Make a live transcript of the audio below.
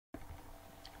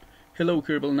Hello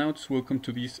Kerbal Nauts, welcome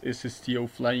to this SSTO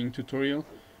flying tutorial.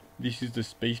 This is the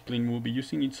spaceplane we'll be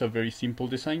using. It's a very simple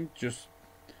design, just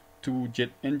two jet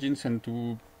engines and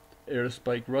two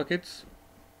aerospike rockets.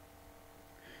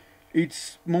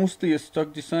 It's mostly a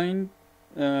stock design,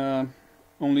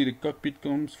 only the cockpit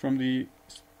comes from the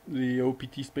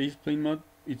OPT spaceplane mod.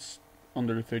 It's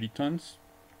under 30 tons,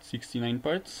 69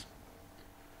 parts.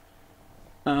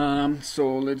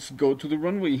 So let's go to the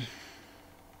runway.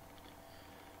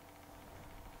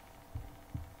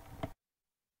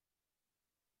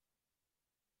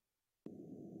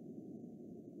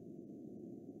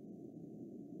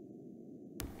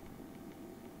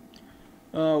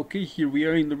 Okay, here we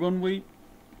are in the runway.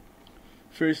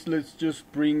 First, let's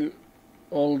just bring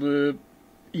all the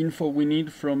info we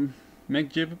need from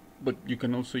MechJeb, but you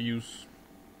can also use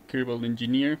Kerbal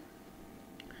Engineer.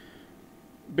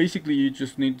 Basically, you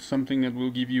just need something that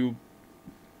will give you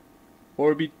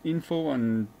orbit info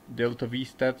and delta V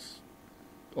stats,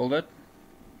 all that.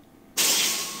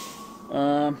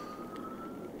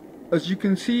 As you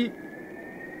can see,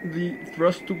 the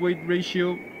thrust to weight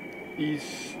ratio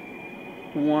is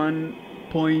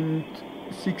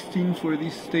 1.16 for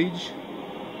this stage.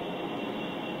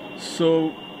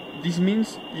 So this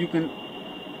means you can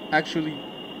actually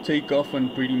take off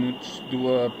and pretty much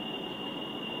do a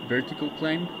vertical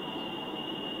climb,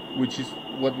 which is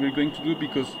what we're going to do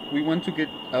because we want to get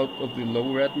out of the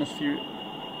lower atmosphere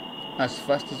as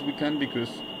fast as we can,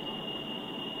 because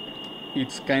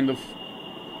it's kind of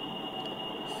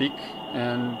thick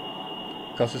and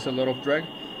causes a lot of drag.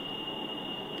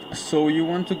 So you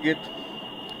want to get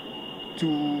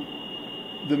to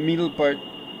the middle part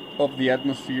of the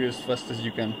atmosphere as fast as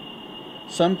you can.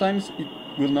 Sometimes it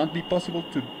will not be possible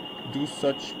to do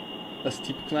such a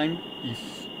steep climb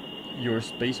if your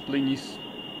spaceplane is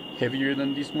heavier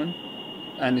than this one,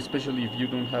 and especially if you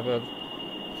don't have a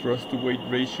thrust to weight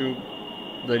ratio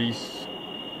that is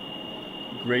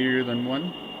greater than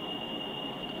 1.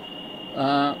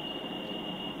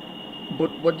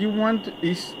 But what you want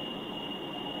is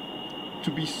to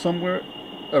be somewhere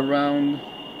around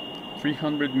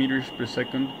 300 meters per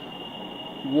second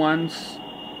once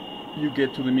you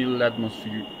get to the middle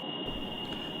atmosphere.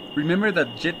 Remember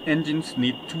that jet engines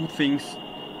need two things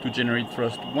to generate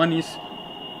thrust. One is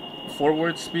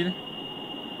forward speed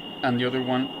and the other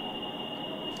one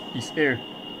is air.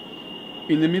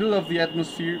 In the middle of the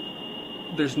atmosphere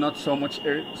there's not so much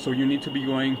air, so you need to be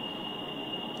going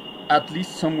at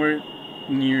least somewhere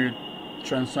near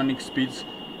transonic speeds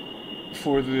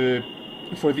for the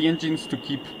engines to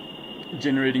keep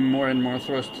generating more and more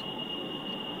thrust.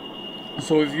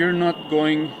 So if you're not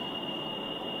going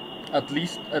at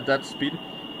least at that speed,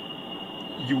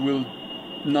 you will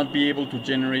not be able to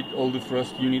generate all the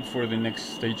thrust you need for the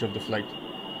next stage of the flight.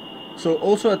 So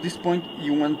also at this point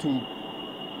you want to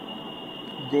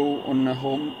go on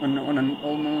an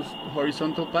almost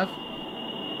horizontal path,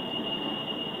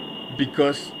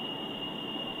 because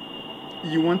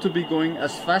you want to be going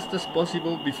as fast as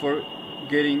possible before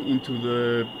getting into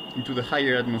the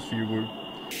higher atmosphere, where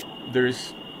there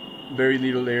is very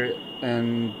little air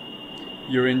and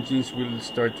your engines will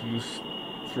start to lose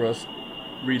thrust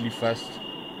really fast.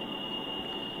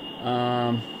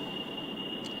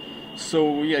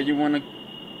 So yeah, you want to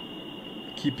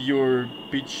keep your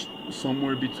pitch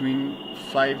somewhere between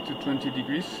 5 to 20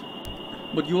 degrees,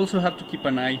 but you also have to keep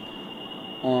an eye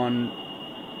on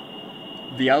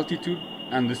the altitude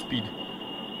and the speed.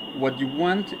 What you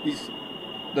want is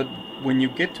that when you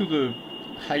get to the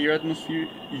higher atmosphere,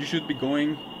 you should be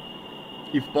going,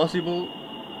 if possible,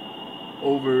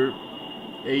 over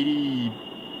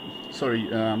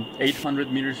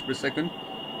 800 meters per second,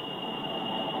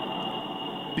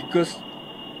 because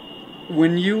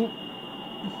when you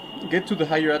get to the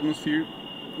higher atmosphere,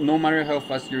 no matter how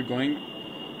fast you're going,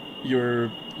 your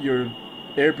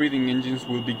air breathing engines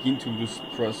will begin to lose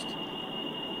thrust,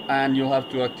 and you'll have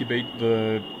to activate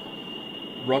the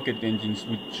rocket engines,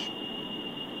 which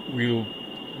will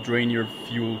drain your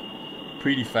fuel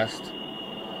pretty fast.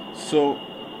 So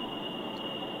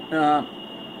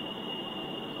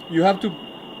you have to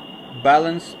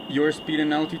balance your speed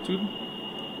and altitude.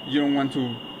 You don't want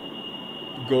to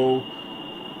go,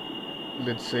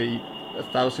 let's say,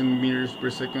 1,000 meters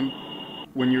per second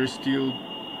when you're still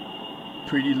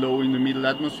pretty low in the middle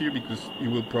atmosphere, because you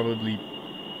will probably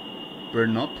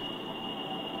burn up.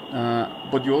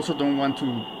 But you also don't want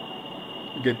to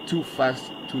get too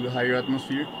fast to the higher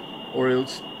atmosphere, or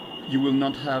else you will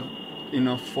not have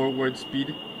enough forward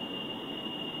speed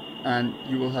and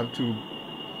you will have to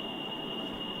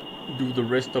do the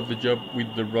rest of the job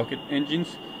with the rocket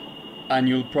engines, and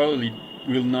you'll probably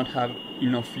will not have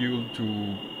enough fuel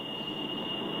to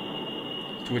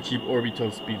to achieve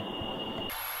orbital speed.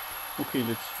 Okay,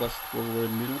 let's fast forward a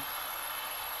little.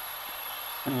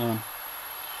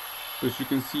 As you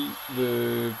can see,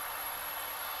 the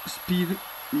speed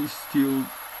is still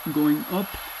going up,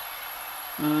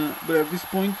 but at this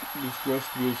point the thrust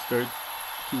will start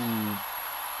to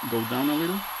go down a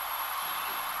little.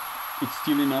 It's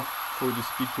still enough for the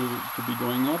speed to be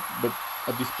going up, but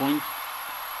at this point,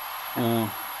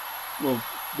 well,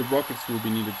 the rockets will be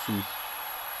needed soon.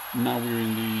 Now we're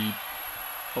in the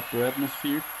upper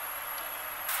atmosphere.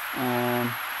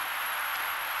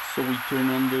 So we turn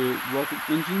on the rocket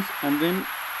engines, and then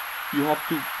you have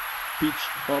to pitch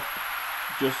up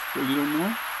just a little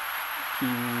more to,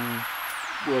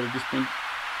 well, at this point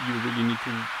you really need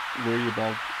to worry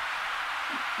about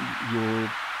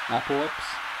your apoaps,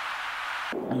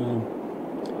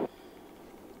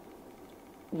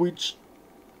 which,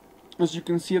 as you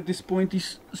can see at this point,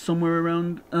 is somewhere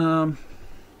around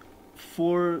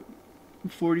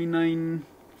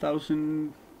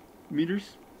 49,000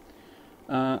 meters.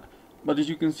 But as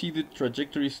you can see, the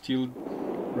trajectory is still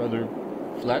rather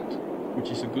flat,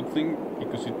 which is a good thing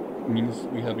because it means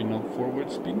we have enough forward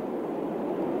speed.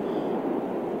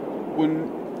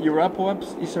 When your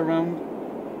apoaps is around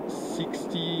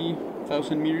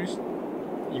 60,000 meters,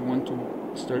 you want to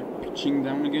start pitching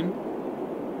down again,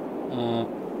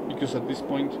 because at this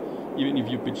point, even if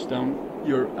you pitch down,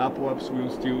 your apoaps will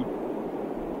still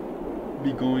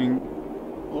be going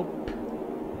up.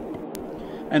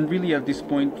 And really at this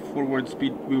point, forward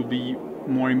speed will be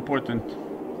more important.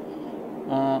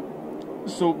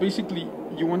 So basically,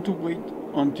 you want to wait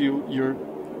until your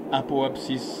apoaps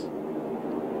is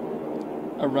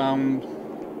around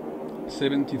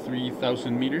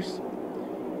 73,000 meters.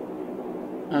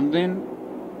 And then,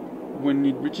 when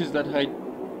it reaches that height,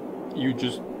 you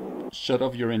just shut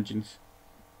off your engines.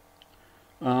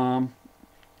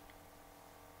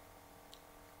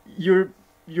 You're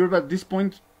at this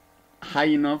point high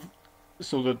enough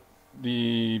so that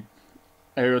the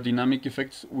aerodynamic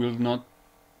effects will not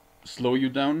slow you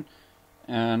down,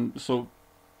 and so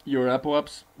your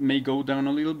apoaps may go down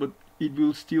a little, but it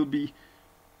will still be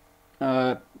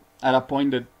at a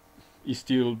point that is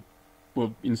still,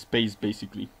 well, in space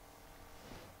basically.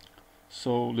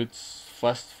 So let's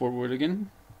fast forward again.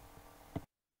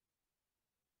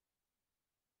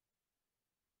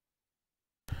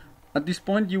 At this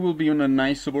point you will be on a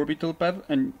nice suborbital path,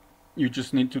 and you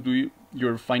just need to do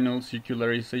your final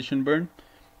circularization burn.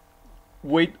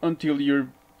 Wait until you're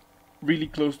really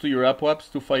close to your apoaps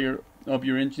to fire up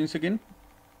your engines again.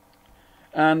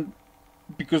 And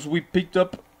because we picked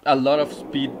up a lot of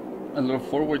speed, a lot of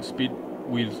forward speed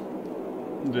with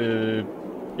the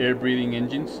air breathing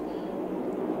engines,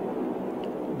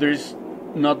 there's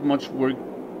not much work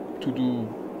to do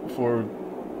for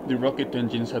the rocket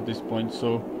engines at this point,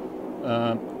 so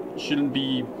shouldn't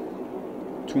be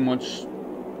too much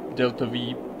delta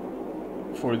V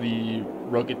for the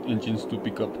rocket engines to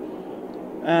pick up,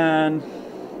 and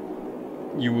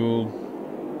you will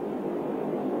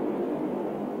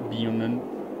be on an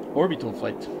orbital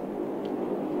flight.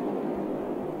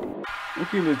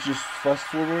 Okay, let's just fast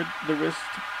forward the rest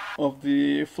of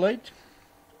the flight.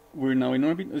 We're now in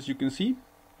orbit, as you can see,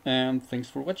 and thanks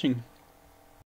for watching.